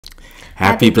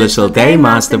Happy blissful day,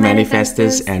 Master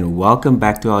Manifestors, and welcome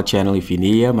back to our channel. If you're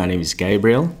new here, my name is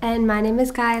Gabriel. And my name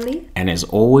is Kylie. And as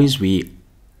always, we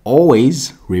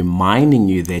always reminding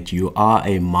you that you are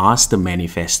a master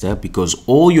manifester because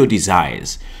all your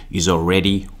desires is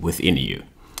already within you.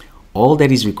 All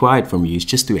that is required from you is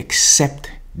just to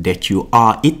accept that you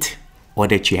are it or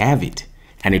that you have it,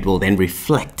 and it will then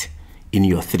reflect in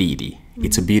your 3D.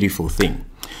 It's a beautiful thing.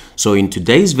 So in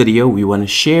today's video, we want to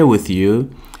share with you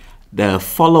the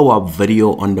follow-up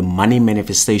video on the money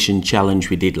manifestation challenge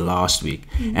we did last week.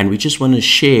 And we just want to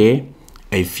share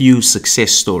a few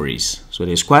success stories. So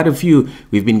there's quite a few.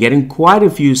 We've been getting quite a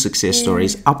few success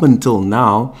stories up until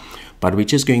now, but we're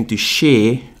just going to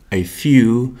share a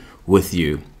few with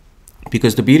you.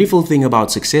 Because the beautiful thing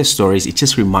about success stories, it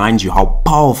just reminds you how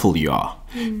powerful you are.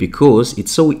 Because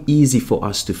it's so easy for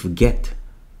us to forget.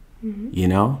 You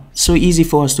know, so easy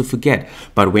for us to forget.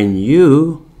 But when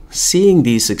you seeing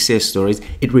these success stories,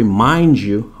 it reminds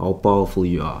you how powerful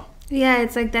you are. Yeah,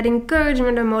 it's like that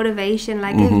encouragement or motivation.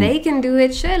 Like if they can do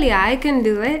it, surely I can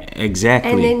do it.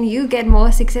 Exactly. And then you get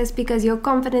more success because your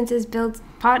confidence is built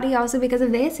partly also because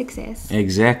of their success.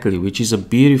 Exactly, which is a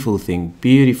beautiful thing,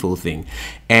 beautiful thing.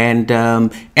 And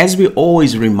as we're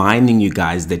always reminding you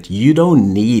guys that you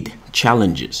don't need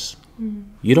challenges.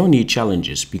 You don't need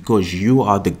challenges because you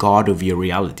are the God of your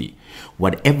reality.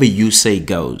 Whatever you say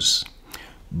goes.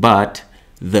 But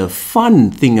the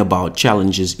fun thing about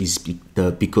challenges is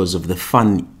because of the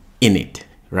fun in it,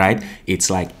 right? It's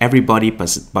like everybody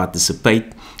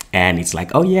participate and it's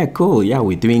like, oh yeah, cool. Yeah,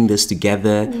 we're doing this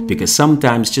together. Because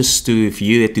sometimes if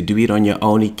you had to do it on your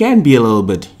own, it can be a little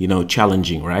bit,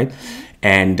 challenging, right?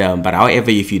 And but however,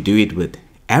 if you do it with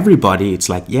everybody, it's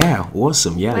like, yeah,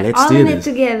 awesome. Yeah, let's do this. All in it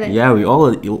together. Yeah, we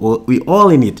all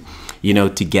in it,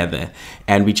 together.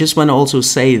 And we just want to also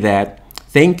say that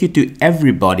thank you to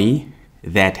everybody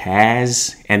that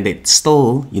has and that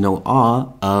still,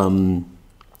 are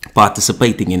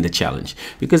participating in the challenge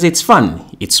because it's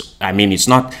fun. It's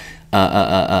not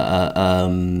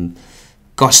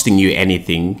costing you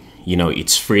anything.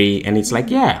 It's free and it's like,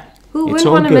 yeah. Who wouldn't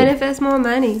want to manifest more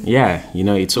money? Yeah,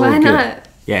 it's all good. Why not?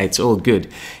 Yeah, it's all good.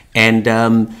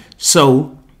 And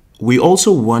so we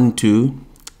also want to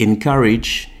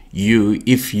encourage you,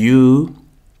 if you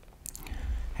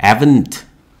haven't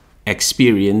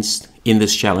experienced in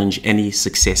this challenge any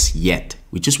success yet,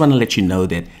 we just want to let you know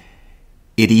that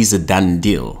it is a done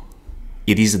deal.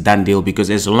 It is a done deal because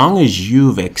as long as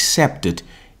you've accepted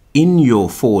in your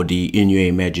 4D, in your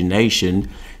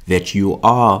imagination, that you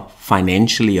are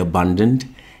financially abundant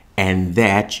and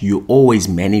that you always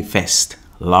manifest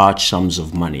large sums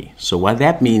of money. So what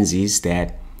that means is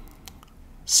that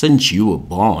since you were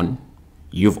born,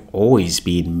 you've always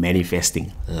been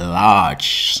manifesting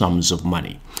large sums of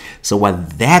money. So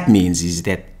what that means is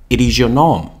that it is your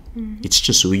norm. It's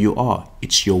just who you are.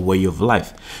 It's your way of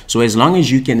life. So as long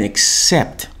as you can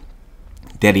accept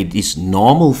that it is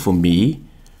normal for me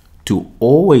to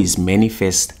always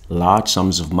manifest large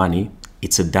sums of money,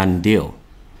 it's a done deal.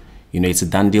 It's a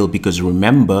done deal because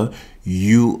remember,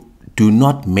 you do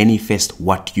not manifest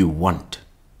what you want.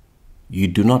 You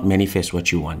do not manifest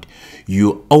what you want.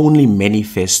 You only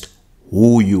manifest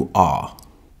who you are,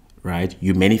 right?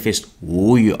 You manifest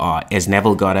who you are. As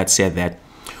Neville Goddard said that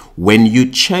when you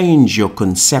change your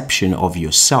conception of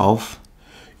yourself,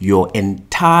 your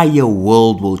entire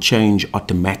world will change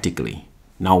automatically.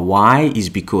 Now, why? Is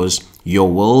because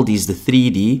your world is the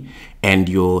 3D and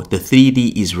the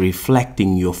 3D is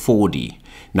reflecting your 4D.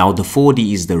 Now, the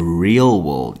 4D is the real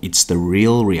world. It's the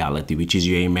real reality, which is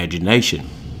your imagination.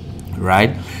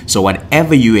 Right? So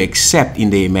whatever you accept in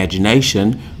the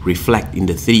imagination reflect in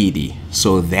the 3D.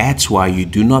 So that's why you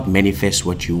do not manifest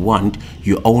what you want.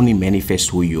 You only manifest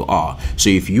who you are. So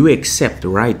if you accept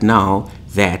right now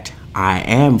that I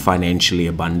am financially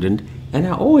abundant and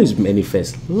I always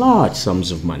manifest large sums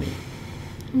of money,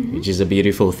 which is a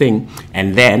beautiful thing.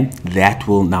 And then that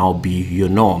will now be your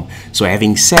norm. So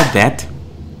having said that,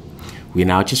 we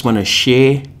now just want to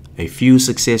share a few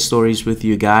success stories with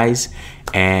you guys.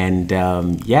 And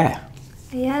yeah,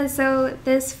 so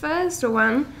this first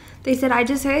one, they said, I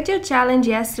just heard your challenge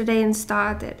yesterday and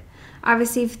started. I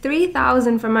received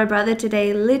 3,000 from my brother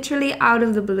today, literally out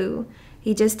of the blue.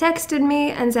 He just texted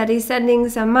me and said he's sending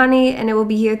some money and it will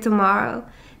be here tomorrow.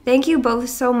 Thank you both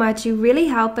so much. You really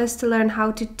help us to learn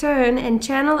how to turn and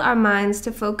channel our minds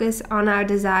to focus on our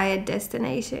desired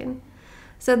destination.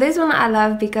 So this one I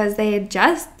love because they had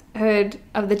just heard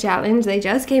of the challenge. They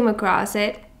just came across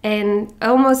it and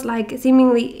almost like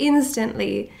seemingly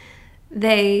instantly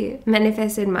they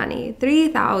manifested money,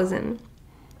 3,000.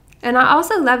 And I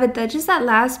also love it that just that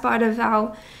last part of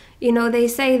how they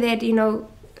say that,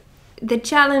 the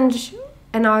challenge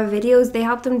in our videos, they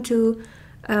help them to,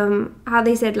 how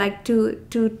they said, like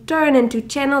to turn and to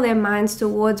channel their minds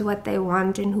towards what they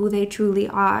want and who they truly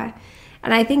are.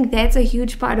 And I think that's a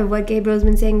huge part of what Gabriel's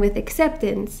been saying with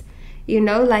acceptance.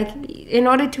 Like in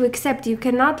order to accept, you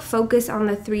cannot focus on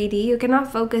the 3D. You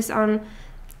cannot focus on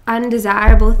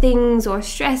undesirable things or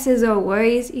stresses or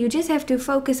worries. You just have to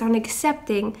focus on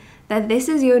accepting that this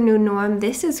is your new norm,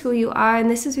 this is who you are, and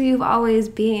this is who you've always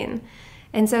been.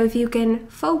 And so if you can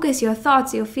focus your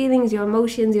thoughts, your feelings, your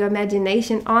emotions, your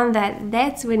imagination on that,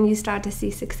 that's when you start to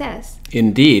see success.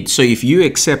 Indeed. So if you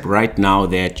accept right now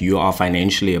that you are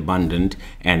financially abundant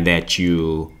and that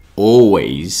you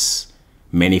always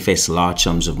manifest large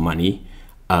sums of money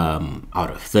out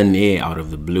of thin air, out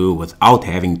of the blue, without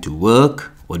having to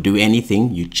work or do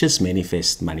anything, you just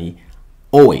manifest money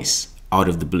always out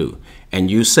of the blue. And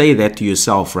you say that to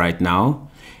yourself right now,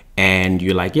 and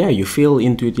you're like, yeah, you feel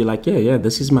into it. You're like, yeah,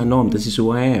 this is my norm. This is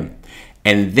who I am.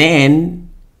 And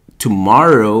then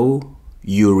tomorrow,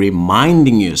 you're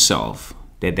reminding yourself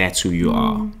that that's who you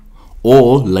are.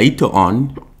 Or later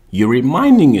on, you're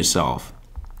reminding yourself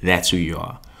that's who you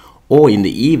are. Or in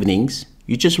the evenings,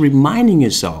 you're just reminding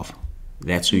yourself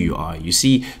that's who you are. You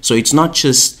see, so it's not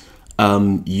just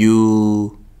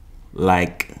you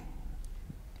like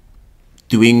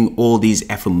doing all these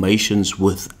affirmations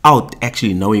without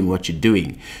actually knowing what you're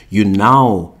doing. You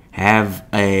now have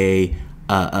a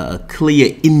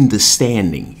clear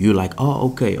understanding. You're like,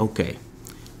 oh, okay.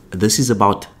 This is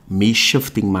about me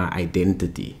shifting my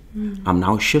identity. I'm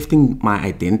now shifting my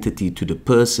identity to the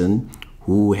person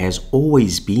who has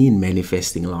always been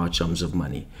manifesting large sums of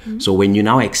money. So when you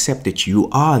now accept that you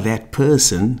are that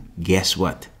person, guess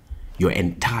what? Your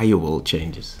entire world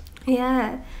changes.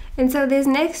 Yeah. And so this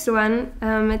next one,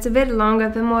 it's a bit longer, a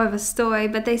bit more of a story,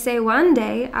 but they say one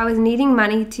day I was needing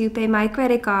money to pay my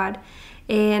credit card,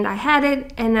 and I had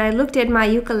it, and I looked at my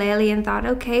ukulele and thought,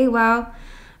 okay, well,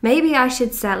 maybe I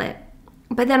should sell it.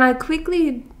 But then I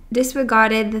quickly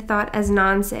disregarded the thought as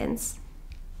nonsense.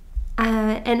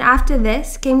 And after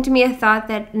this came to me a thought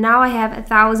that now I have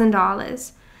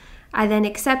 $1,000. I then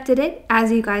accepted it.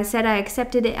 As you guys said, I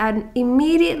accepted it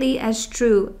immediately as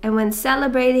true. And when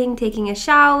celebrating, taking a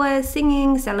shower,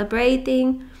 singing,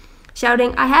 celebrating,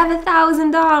 shouting, I have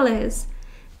 $1,000.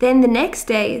 Then the next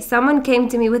day, someone came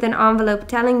to me with an envelope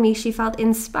telling me she felt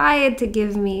inspired to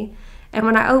give me. And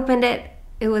when I opened it,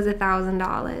 it was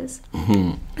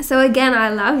 $1,000. So again, I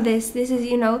love this. This is,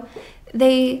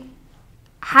 they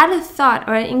had a thought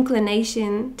or an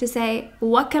inclination to say,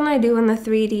 what can I do in the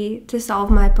 3D to solve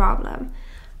my problem?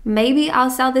 Maybe I'll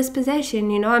sell this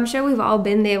possession. I'm sure we've all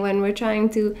been there when we're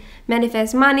trying to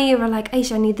manifest money. We're like,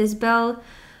 Aish, I need this bill.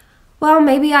 Well,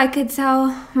 maybe I could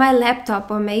sell my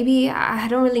laptop, or maybe I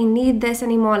don't really need this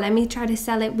anymore. Let me try to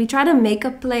sell it. We try to make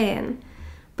a plan.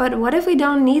 But what if we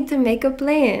don't need to make a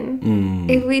plan?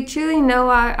 If we truly know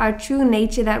our true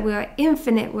nature, that we are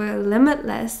infinite, we're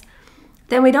limitless,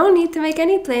 then we don't need to make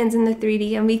any plans in the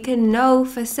 3D, and we can know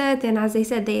for certain, as they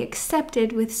said, they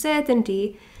accepted with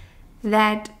certainty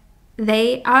that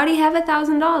they already have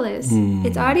 $1,000.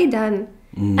 It's already done.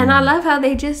 And I love how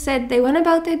they just said they went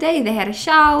about their day. They had a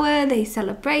shower, they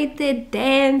celebrated,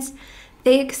 danced.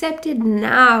 They accepted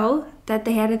now that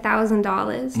they had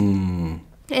 $1,000.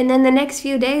 And then the next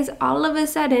few days, all of a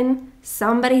sudden,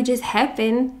 somebody just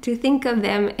happened to think of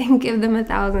them and give them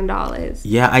 $1,000.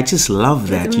 Yeah, I just love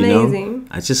that, It's amazing.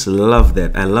 I just love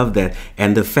that. I love that.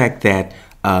 And the fact that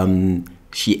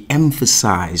she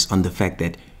emphasized on the fact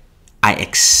that I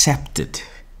accepted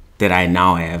that I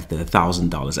now have the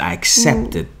 $1,000. I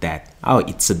accepted that,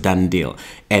 it's a done deal.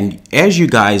 And as you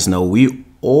guys know, we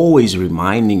always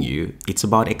reminding you, it's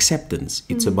about acceptance.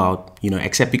 It's about,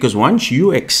 accept, because once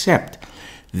you accept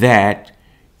that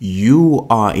you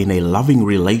are in a loving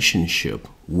relationship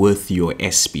with your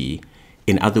SP,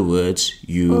 in other words,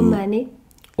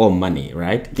 or money,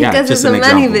 right? Because it's a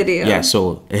money video. Yeah,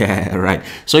 so, right.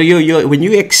 So you when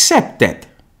you accept that,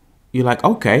 you're like,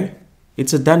 okay,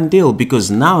 it's a done deal,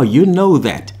 because now you know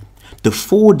that the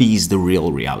 4D is the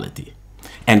real reality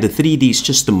and the 3D is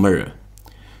just a mirror.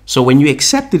 So when you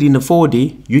accept it in the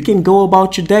 4D, you can go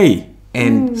about your day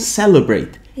and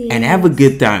celebrate. Yes. And have a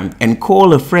good time and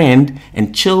call a friend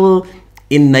and chill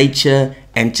in nature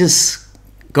and just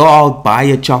go out, buy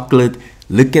a chocolate,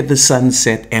 look at the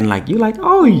sunset, and you're like,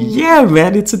 oh yeah,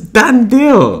 man, it's a done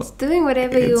deal. It's doing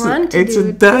whatever you want to do. It's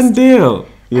a done deal.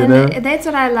 That's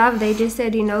what I love. They just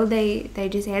said, they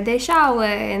just had their shower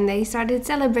and they started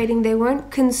celebrating. They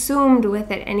weren't consumed with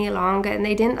it any longer, and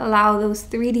they didn't allow those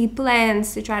 3D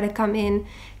plans to try to come in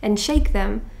and shake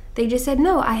them. They just said,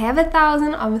 no, I have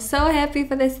 1,000. I'm so happy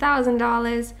for this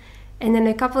 $1,000. And then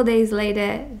a couple days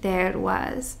later, there it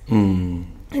was.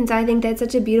 And so I think that's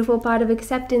such a beautiful part of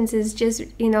acceptance, is just,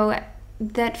 you know,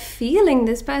 that feeling.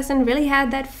 This person really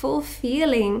had that full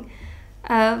feeling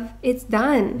of it's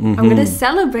done. I'm going to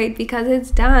celebrate because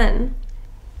it's done.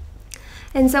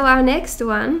 And so our next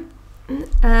one,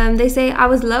 they say, I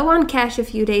was low on cash a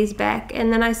few days back,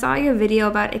 and then I saw your video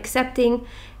about accepting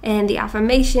and the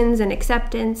affirmations and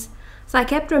acceptance. So I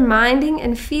kept reminding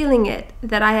and feeling it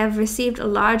that I have received a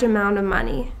large amount of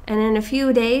money. And in a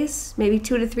few days, maybe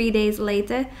 2 to 3 days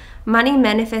later, money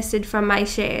manifested from my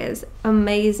shares.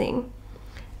 Amazing.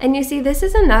 And you see, this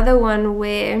is another one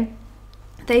where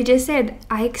they just said,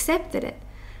 I accepted it.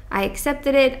 I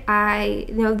accepted it.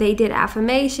 They did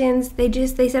affirmations.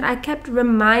 They said, I kept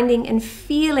reminding and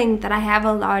feeling that I have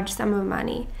a large sum of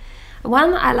money.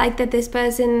 One, I like that this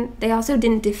person, they also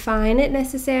didn't define it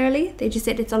necessarily. They just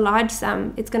said it's a large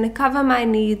sum. It's going to cover my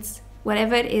needs.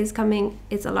 Whatever it is coming,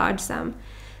 it's a large sum.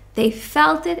 They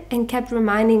felt it and kept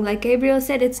reminding. Like Gabriel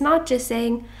said, it's not just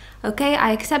saying, okay,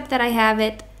 I accept that I have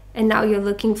it, and now you're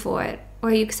looking for it.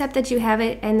 Or you accept that you have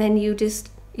it, and then you just,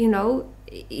 you know,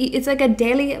 it's like a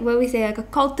daily, what we say, like a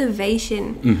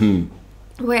cultivation.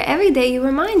 Where every day you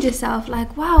remind yourself,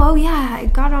 like, wow, oh yeah, I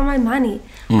got all my money.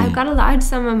 I've got a large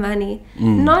sum of money.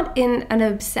 Not in an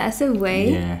obsessive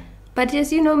way, but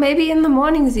just, you know, maybe in the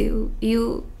mornings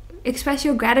you express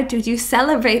your gratitude. You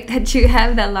celebrate that you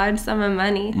have that large sum of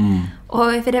money.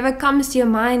 Or if it ever comes to your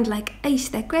mind, like, ish,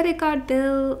 that credit card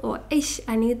bill, or ish,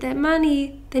 I need that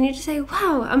money, then you just say,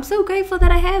 wow, I'm so grateful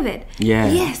that I have it.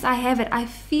 Yes, I have it. I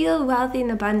feel wealthy and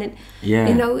abundant.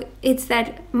 You know, it's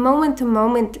that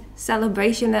moment-to-moment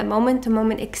celebration, that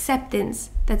moment-to-moment acceptance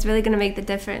that's really going to make the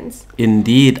difference.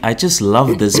 Indeed. I just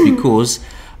love this because,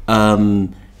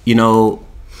 you know,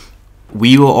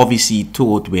 we were obviously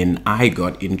taught when I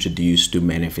got introduced to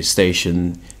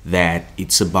manifestation that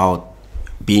it's about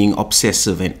being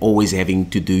obsessive and always having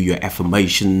to do your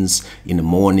affirmations in the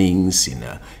mornings, in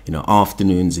the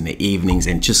afternoons, in the evenings,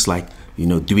 and just like, you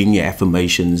know, doing your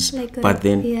affirmations, like but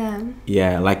then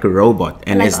like a robot.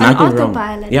 And like there's nothing wrong.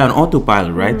 On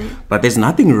autopilot, right? But there's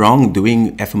nothing wrong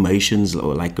doing affirmations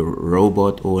or like a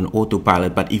robot or an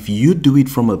autopilot. But if you do it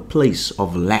from a place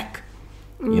of lack,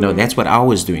 you know, that's what I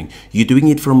was doing. You're doing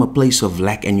it from a place of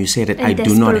lack, and you say that I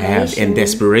do not have, and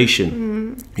desperation.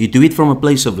 You do it from a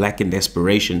place of lack and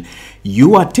desperation.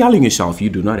 You are telling yourself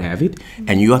you do not have it,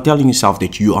 and you are telling yourself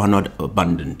that you are not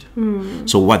abundant.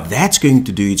 So what that's going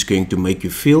to do, it's going to make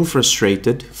you feel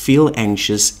frustrated, feel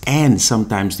anxious, and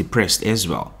sometimes depressed as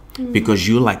well. Because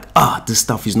you're like, this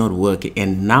stuff is not working.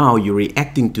 And now you're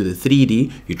reacting to the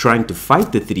 3D. You're trying to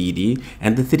fight the 3D.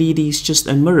 And the 3D is just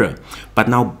a mirror. But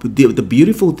now the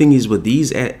beautiful thing is with these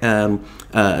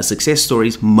success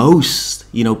stories, most,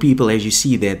 you know, people, as you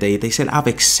see there, they said, I've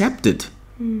accepted.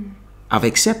 I've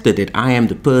accepted that I am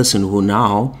the person who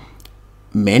now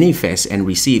manifests and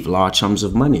receive large sums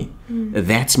of money.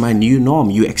 That's my new norm.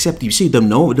 You accept. You see, the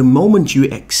moment you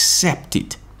accept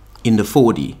it in the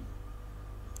 4D,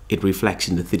 it reflects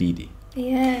in the 3D.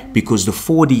 Because the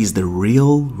 4D is the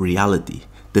real reality.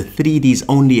 The 3D is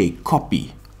only a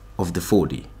copy of the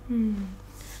 4D.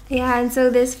 Yeah, and so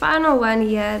this final one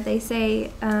here, they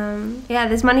say,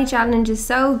 this money challenge is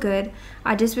so good.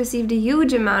 I just received a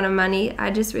huge amount of money.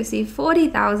 I just received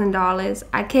 $40,000.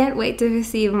 I can't wait to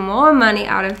receive more money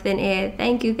out of thin air.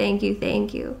 Thank you, thank you,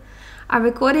 thank you. I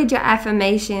recorded your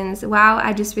affirmations. Wow,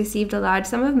 I just received a large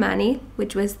sum of money,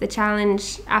 which was the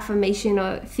challenge affirmation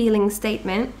or feeling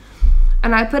statement.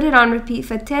 And I put it on repeat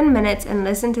for 10 minutes and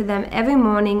listened to them every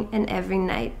morning and every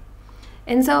night.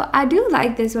 And so I do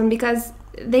like this one because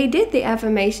they did the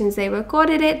affirmations. They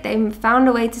recorded it. They found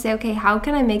a way to say, okay, how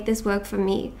can I make this work for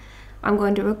me? I'm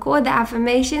going to record the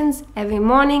affirmations every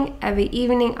morning, every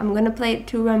evening. I'm going to play it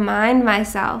to remind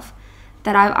myself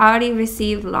that I've already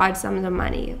received large sums of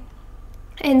money.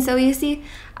 And so you see,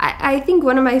 I think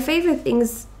one of my favorite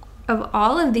things of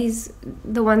all of these,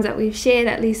 the ones that we've shared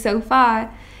at least so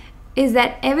far, is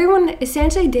that everyone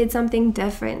essentially did something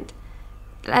different.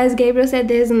 As Gabriel said,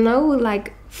 there's no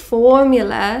like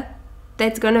formula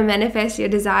that's going to manifest your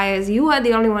desires. You are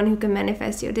the only one who can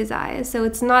manifest your desires. So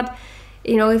it's not,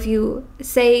 you know, if you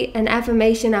say an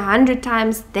affirmation 100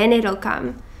 times, then it'll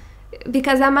come.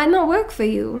 Because that might not work for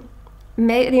you.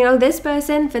 You know, this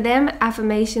person, for them,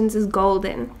 affirmations is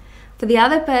golden. For the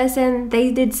other person,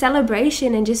 they did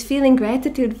celebration and just feeling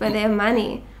gratitude for their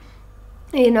money.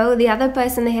 You know, the other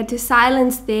person, they had to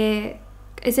silence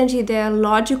essentially their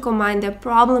logical mind, their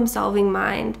problem-solving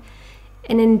mind.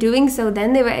 And in doing so,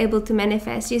 then they were able to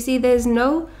manifest. You see, there's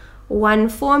no one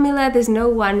formula, there's no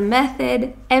one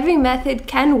method. Every method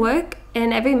can work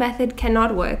and every method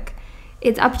cannot work.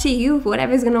 It's up to you,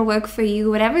 whatever's going to work for you,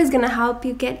 whatever is going to help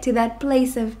you get to that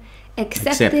place of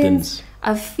acceptance,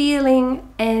 of feeling,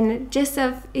 and just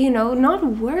of, not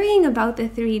worrying about the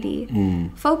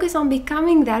 3D. Focus on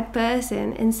becoming that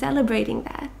person and celebrating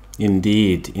that.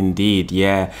 Indeed,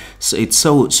 yeah. So it's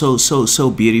so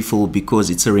beautiful because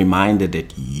it's a reminder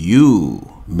that you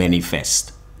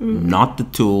manifest, not the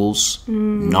tools,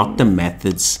 not the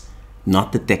methods,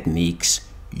 not the techniques.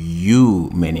 You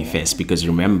manifest, because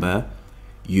remember,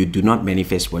 you do not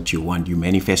manifest what you want, you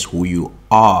manifest who you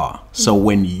are. So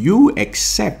when you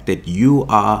accept that you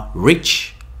are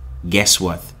rich, guess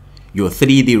what? Your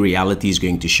 3D reality is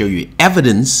going to show you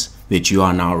evidence that you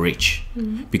are now rich,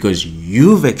 because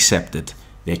you've accepted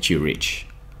that you're rich,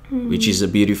 which is a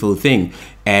beautiful thing.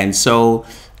 And so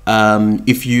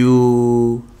if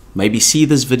you maybe see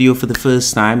this video for the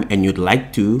first time and you'd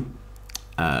like to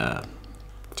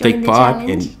take part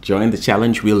and join the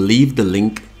challenge, we'll leave the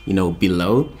link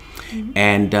below.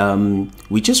 And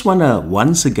we just want to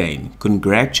once again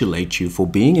congratulate you for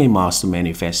being a master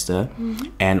manifester,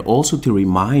 and also to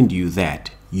remind you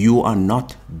that you are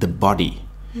not the body.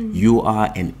 You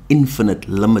are an infinite,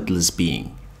 limitless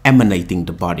being emanating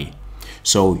the body.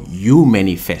 So you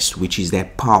manifest, which is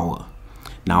that power.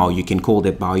 Now you can call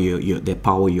that power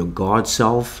your God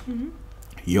self,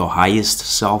 your highest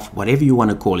self, whatever you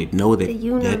want to call it. Know that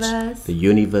that's the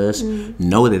universe.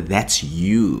 Know that that's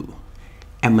you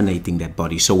emanating that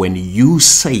body. So when you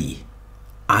say,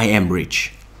 I am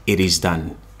rich, it is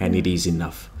done and it is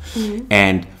enough.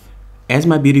 And as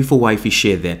my beautiful wifey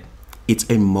shared, that it's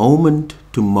a moment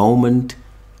to moment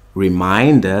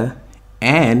reminder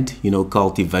and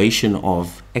cultivation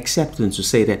of acceptance to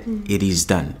say that it is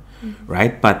done,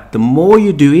 right? But the more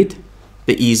you do it,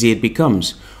 the easier it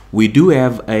becomes. We do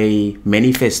have a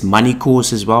manifest money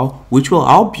course as well, which will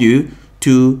help you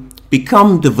to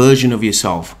become the version of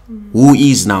yourself who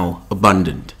is now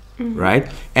abundant, right?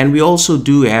 And we also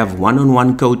do have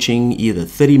one-on-one coaching, either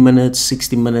 30 minutes,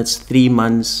 60 minutes, 3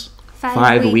 months,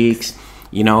 5 weeks,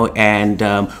 and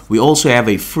we also have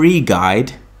a free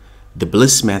guide, the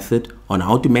Bliss Method, on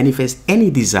how to manifest any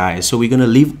desire. So we're going to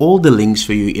leave all the links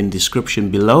for you in description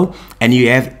below. And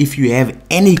if you have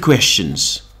any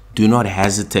questions, do not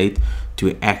hesitate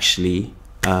to actually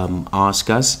ask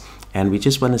us. And we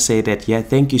just want to say that,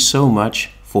 thank you so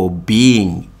much for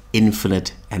being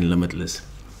infinite and limitless.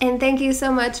 And thank you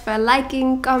so much for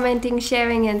liking, commenting,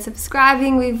 sharing, and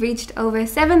subscribing. We've reached over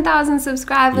 7,000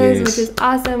 subscribers, which is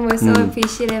awesome. We're so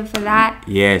appreciative for that.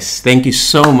 Yes, thank you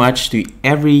so much to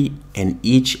every and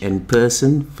each and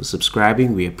person for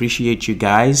subscribing. We appreciate you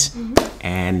guys.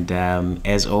 And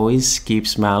as always, keep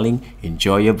smiling.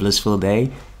 Enjoy your blissful day.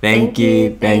 Thank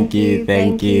you.